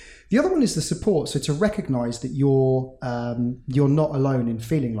something. The other one is the support. So to recognise that you're not alone in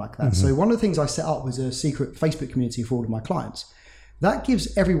feeling like that. Mm-hmm. So one of the things I set up was a secret Facebook community for all of my clients. That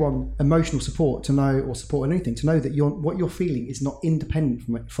gives everyone emotional support to know, or support on anything, to know that what you're feeling is not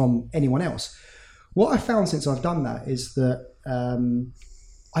independent from anyone else. What I found since I've done that is that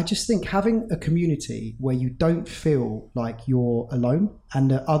I just think having a community where you don't feel like you're alone and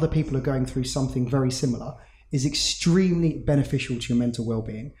that other people are going through something very similar is extremely beneficial to your mental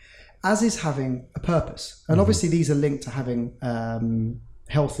well-being, as is having a purpose. And obviously these are linked to having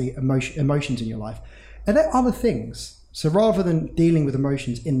healthy emotions in your life. Are there other things? So rather than dealing with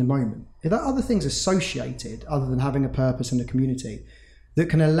emotions in the moment, are there other things associated other than having a purpose and a community that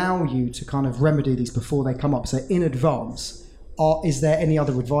can allow you to kind of remedy these before they come up? So in advance, is there any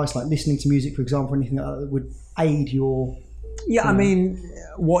other advice, like listening to music, for example, anything like that would aid your... Yeah, I mean,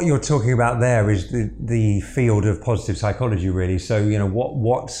 what you're talking about there is the field of positive psychology, really. So,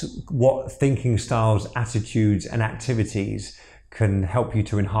 what thinking styles, attitudes and activities can help you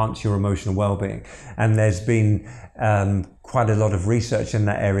to enhance your emotional well-being. And there's been quite a lot of research in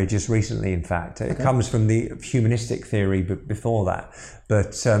that area just recently, in fact. It comes from the humanistic theory before that.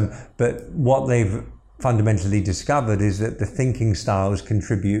 But what they've fundamentally discovered is that the thinking styles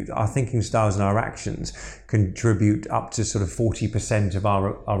our thinking styles and our actions contribute up to sort of 40% of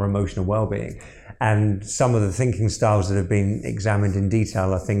our emotional well-being. And some of the thinking styles that have been examined in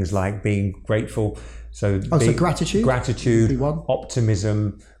detail are things like being grateful. So gratitude,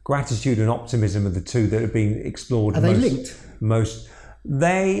 optimism. Gratitude and optimism are the two that have been explored. Are they linked?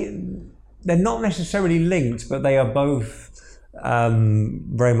 They're not necessarily linked, but they are both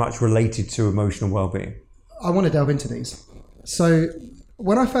very much related to emotional well-being. I want to delve into these. So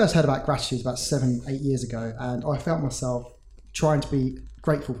when I first heard about gratitude about 7-8 years ago, and I felt myself trying to be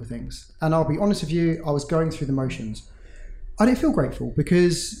grateful for things, and I'll be honest with you, I was going through the motions. I didn't feel grateful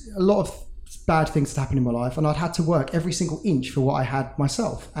because a lot of bad things had happened in my life, and I'd had to work every single inch for what I had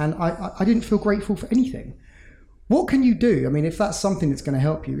myself, and I didn't feel grateful for anything. What can you do? I mean, if that's something that's going to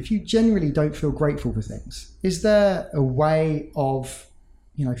help you, if you generally don't feel grateful for things, is there a way of,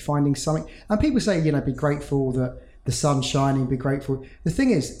 finding something? And people say, be grateful that the sun's shining, be grateful. The thing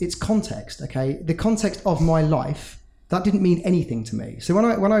is, it's context, okay? The context of my life, that didn't mean anything to me. So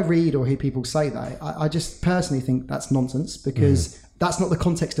when I read or hear people say that, I just personally think that's nonsense because that's not the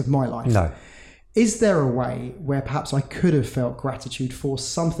context of my life. No. Is there a way where perhaps I could have felt gratitude for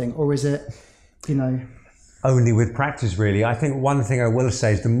something, or is it, Only with practice, really. I think one thing I will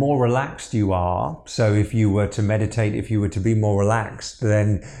say is the more relaxed you are, so if you were to meditate, if you were to be more relaxed,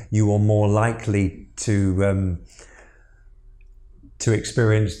 then you are more likely to to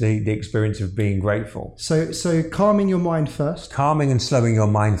experience the experience of being grateful. So calming your mind first. Calming and slowing your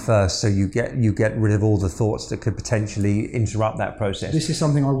mind first, so you get rid of all the thoughts that could potentially interrupt that process. This is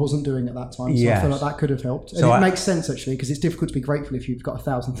something I wasn't doing at that time, so I feel like that could have helped. And it makes sense actually, because it's difficult to be grateful if you've got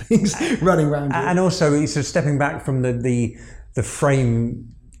 1,000 things running around you. And also, it's sort of stepping back from the frame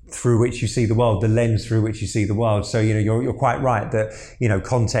through which you see the world, the lens through which you see the world. So, you're quite right that,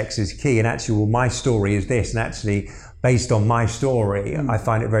 context is key. And actually, well, my story is this, and actually, based on my story, I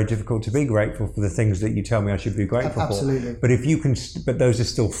find it very difficult to be grateful for the things that you tell me I should be grateful for. But if you can, but those are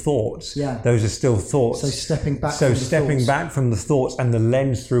still thoughts. Yeah. Those are still thoughts. So stepping back from the thoughts and the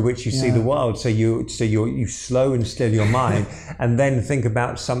lens through which you see the world. So you slow and still your mind, and then think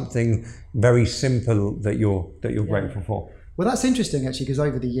about something very simple that you're grateful for. Well, that's interesting actually, because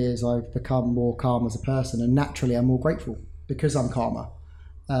over the years I've become more calm as a person, and naturally I'm more grateful because I'm calmer.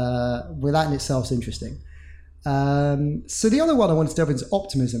 Well, that in itself is interesting. So the other one I wanted to delve into is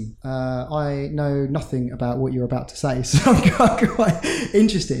optimism. I know nothing about what you're about to say, so I'm quite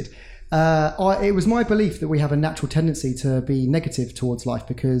interested. It was my belief that we have a natural tendency to be negative towards life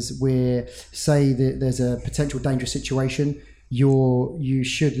because say that there's a potential dangerous situation, you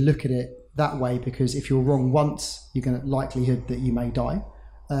should look at it that way, because if you're wrong once, you're going to likelihood that you may die.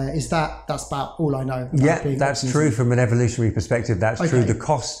 That's about all I know. Yeah, that's true from an evolutionary perspective. That's true.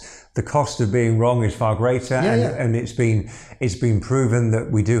 The cost of being wrong is far greater, and it's been proven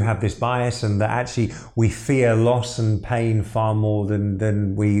that we do have this bias, and that actually we fear loss and pain far more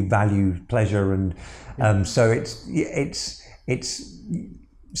than we value pleasure, and so it's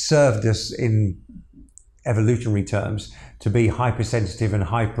served us in evolutionary terms to be hypersensitive and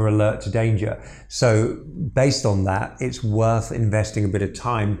hyper alert to danger. So based on that, it's worth investing a bit of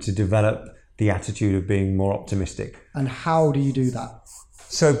time to develop the attitude of being more optimistic. And how do you do that?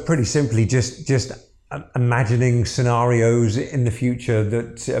 So pretty simply, just imagining scenarios in the future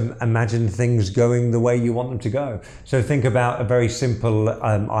that imagine things going the way you want them to go. So think about a very simple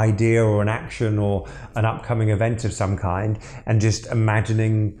idea or an action or an upcoming event of some kind, and just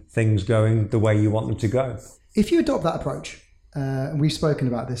imagining things going the way you want them to go. If you adopt that approach, and we've spoken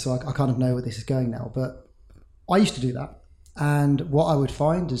about this, so I kind of know where this is going now, but I used to do that. And what I would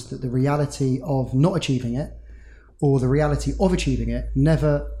find is that the reality of not achieving it, or the reality of achieving it,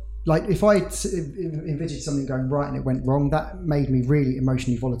 never, like if I envisaged something going right and it went wrong, that made me really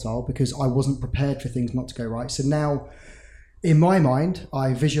emotionally volatile because I wasn't prepared for things not to go right. So now in my mind,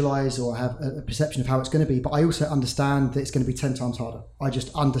 I visualize or have a perception of how it's going to be, but I also understand that it's going to be 10 times harder. I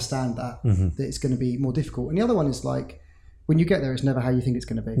just understand that it's going to be more difficult. And the other one is like, when you get there, it's never how you think it's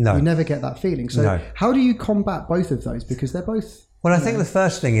going to be. No. You never get that feeling. So how do you combat both of those? Because they're both... Well, I think the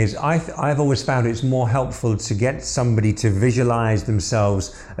first thing is I've always found it's more helpful to get somebody to visualize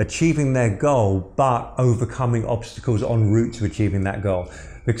themselves achieving their goal, but overcoming obstacles en route to achieving that goal.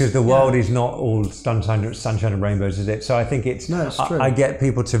 Because the world is not all sunshine and rainbows, is it? So I think it's true. I get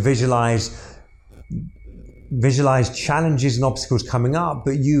people to visualize challenges and obstacles coming up,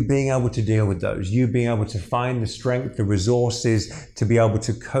 but you being able to deal with those, you being able to find the strength, the resources to be able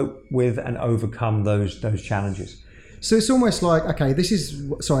to cope with and overcome those challenges. So it's almost like, okay, this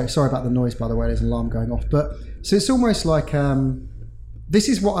is, sorry about the noise, by the way, there's an alarm going off, but so it's almost like, this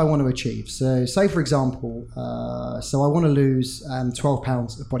is what I want to achieve. So say, for example, so I want to lose 12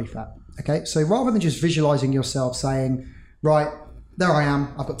 pounds of body fat. Okay, so rather than just visualizing yourself saying, right, there I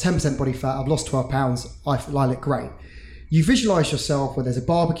am, I've got 10% body fat, I've lost 12 pounds, I look great. You visualize yourself where there's a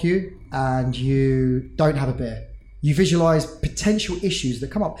barbecue and you don't have a beer. You visualize potential issues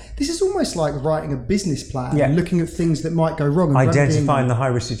that come up. This is almost like writing a business plan and looking at things that might go wrong. And identifying the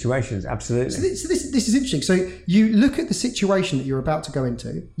high-risk situations, absolutely. So this is interesting. So you look at the situation that you're about to go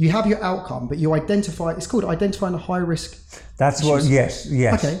into, you have your outcome, but you identify, it's called identifying the high-risk That's issues. Yes.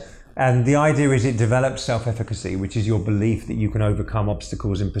 Okay. And the idea is it develops self-efficacy, which is your belief that you can overcome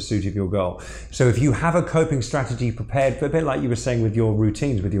obstacles in pursuit of your goal. So if you have a coping strategy prepared, a bit like you were saying with your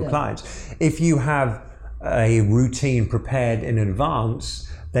routines with your clients, if you have a routine prepared in advance,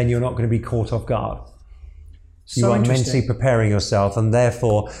 then you're not going to be caught off guard. You are mentally preparing yourself, and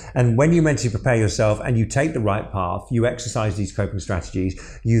therefore, and when you mentally prepare yourself and you take the right path, you exercise these coping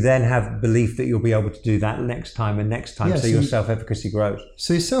strategies, you then have belief that you'll be able to do that next time and next time, so your self-efficacy grows.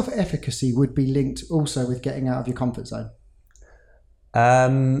 So self-efficacy would be linked also with getting out of your comfort zone?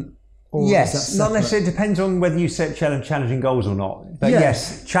 Yes, not necessarily. It depends on whether you set challenging goals or not. But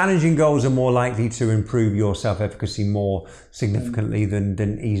yes, challenging goals are more likely to improve your self-efficacy more significantly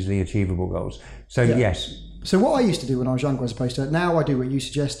than easily achievable goals. So yes. So what I used to do when I was younger as opposed to now, I do what you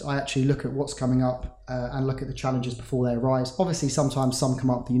suggest. I actually look at what's coming up and look at the challenges before they arise. Obviously, sometimes some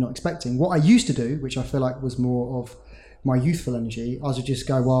come up that you're not expecting. What I used to do, which I feel like was more of my youthful energy, I would just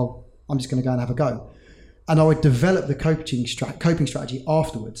go, well, I'm just going to go and have a go. And I would develop the coping strategy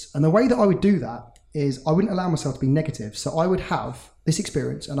afterwards. And the way that I would do that is I wouldn't allow myself to be negative. So I would have this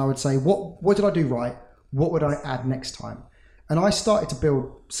experience and I would say, what did I do right? What would I add next time? And I started to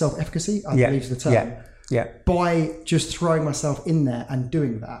build self-efficacy, I believe is the term, by just throwing myself in there and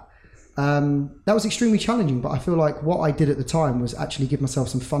doing that. That was extremely challenging, but I feel like what I did at the time was actually give myself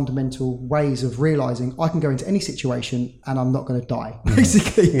some fundamental ways of realizing I can go into any situation and I'm not going to die.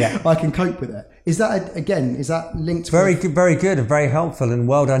 Basically, I can cope with it. Is that, again, is that linked? Very good and very helpful, and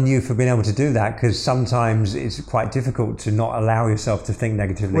well done you for being able to do that, because sometimes it's quite difficult to not allow yourself to think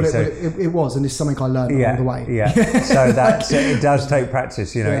negatively. Well, it was, and it's something I learned along the way. So that's it does take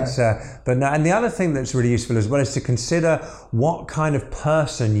practice, you know. It's but no, and the other thing that's really useful as well is to consider what kind of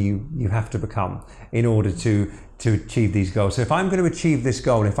person you have to become in order to achieve these goals. So if I'm going to achieve this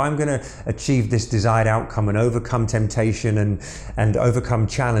goal, if I'm going to achieve this desired outcome and overcome temptation and overcome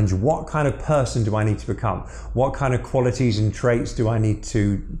challenge, what kind of person do I need to become? What kind of qualities and traits do I need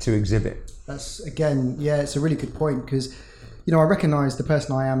to exhibit? That's, again, it's a really good point, because you know, I recognize the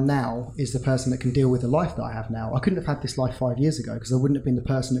person I am now is the person that can deal with the life that I have now. I couldn't have had this life 5 years ago because I wouldn't have been the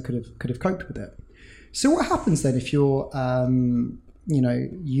person that could have coped with it. So what happens then if you're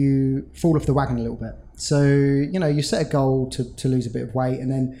you fall off the wagon a little bit? So, you know, you set a goal to lose a bit of weight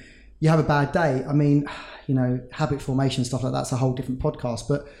and then you have a bad day. I mean, you know, habit formation, stuff like that's a whole different podcast.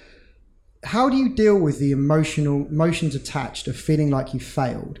 But how do you deal with the emotions attached of feeling like you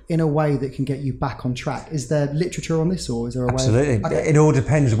failed in a way that can get you back on track? Is there literature on this, or is there a way? Absolutely. Okay. It all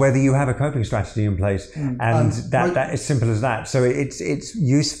depends whether you have a coping strategy in place. And that as simple as that. So it's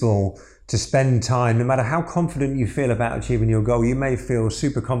useful to spend time, no matter how confident you feel about achieving your goal. You may feel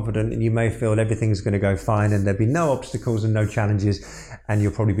super confident and you may feel everything's going to go fine and there'll be no obstacles and no challenges, and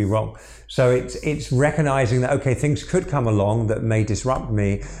you'll probably be wrong. So it's recognizing that, okay, things could come along that may disrupt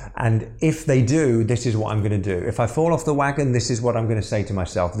me, and if they do, this is what I'm going to do. If I fall off the wagon, this is what I'm going to say to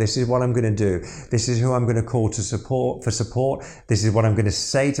myself. This is what I'm going to do. This is who I'm going to call for support. This is what I'm going to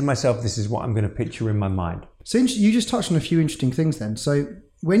say to myself. This is what I'm going to picture in my mind. So you just touched on a few interesting things then. So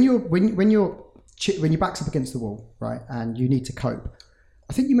when your back's up against the wall, right, and you need to cope,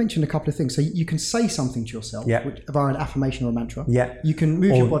 I think you mentioned a couple of things. So you can say something to yourself, via an affirmation or a mantra. You can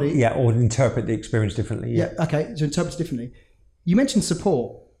move your body. Or interpret the experience differently. Okay, so interpret it differently. You mentioned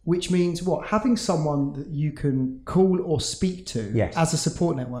support, which means what? Having someone that you can call or speak to as a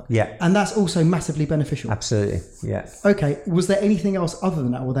support network. And that's also massively beneficial. Absolutely. Okay, was there anything else other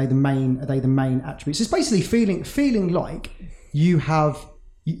than that? Or are they the main attributes? It's basically feeling like you have,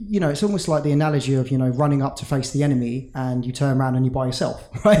 you know, it's almost like the analogy of, you know, running up to face the enemy and you turn around and you're by yourself,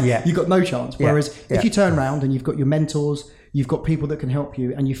 right? You've got no chance. Whereas if you turn around and you've got your mentors, you've got people that can help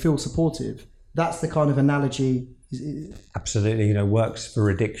you and you feel supportive, that's the kind of analogy. Absolutely, you know, works for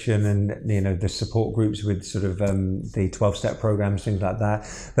addiction and, you know, the support groups with sort of the 12-step programs, things like that.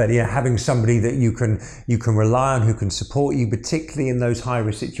 But having somebody that you can rely on, who can support you, particularly in those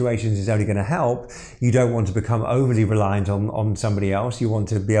high-risk situations, is only going to help. You don't want to become overly reliant on somebody else. You want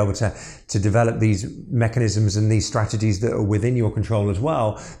to be able to develop these mechanisms and these strategies that are within your control as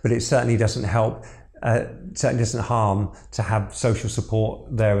well. But it certainly doesn't help. Certainly doesn't harm to have social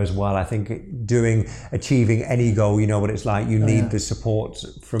support there as well. I think achieving any goal, you know what it's like. You need the support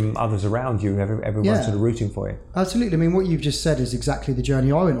from others around you. Everyone's sort of rooting for you. Absolutely. I mean, what you've just said is exactly the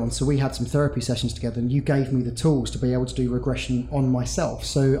journey I went on. So we had some therapy sessions together and you gave me the tools to be able to do regression on myself.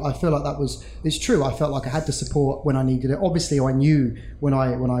 So I feel like it's true. I felt like I had the support when I needed it. Obviously, I knew when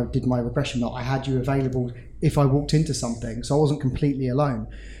I did my regression that I had you available if I walked into something. So I wasn't completely alone.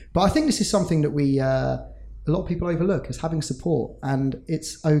 But I think this is something that a lot of people overlook, is having support, and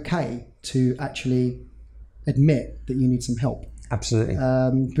it's okay to actually admit that you need some help. Absolutely.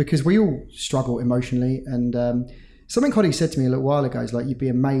 Because we all struggle emotionally, and something Khody said to me a little while ago is like, you'd be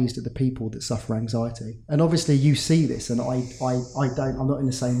amazed at the people that suffer anxiety. And obviously you see this, and I don't, I'm not in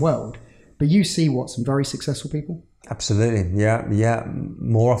the same world, but you see some very successful people. Absolutely, yeah.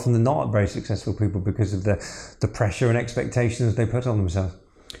 More often than not, very successful people, because of the pressure and expectations they put on themselves.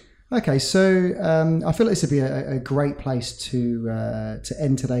 Okay, so I feel like this would be a great place to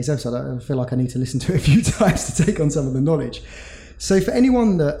end today's episode. I feel like I need to listen to it a few times to take on some of the knowledge. So for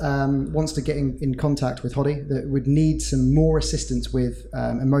anyone that wants to get in contact with Khody, that would need some more assistance with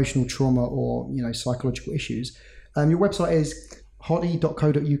emotional trauma or, you know, psychological issues, your website is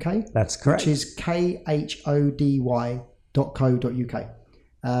khody.co.uk. That's correct. Which is khody.co.uk.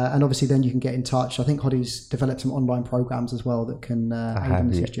 And obviously then you can get in touch. I think Khody's developed some online programs as well that can aid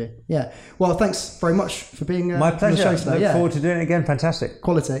and assist you. Yeah. Well, thanks very much for being my pleasure. on the show today. Look forward to doing it again. Fantastic.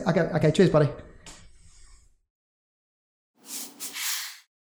 Quality. Okay. Cheers, buddy.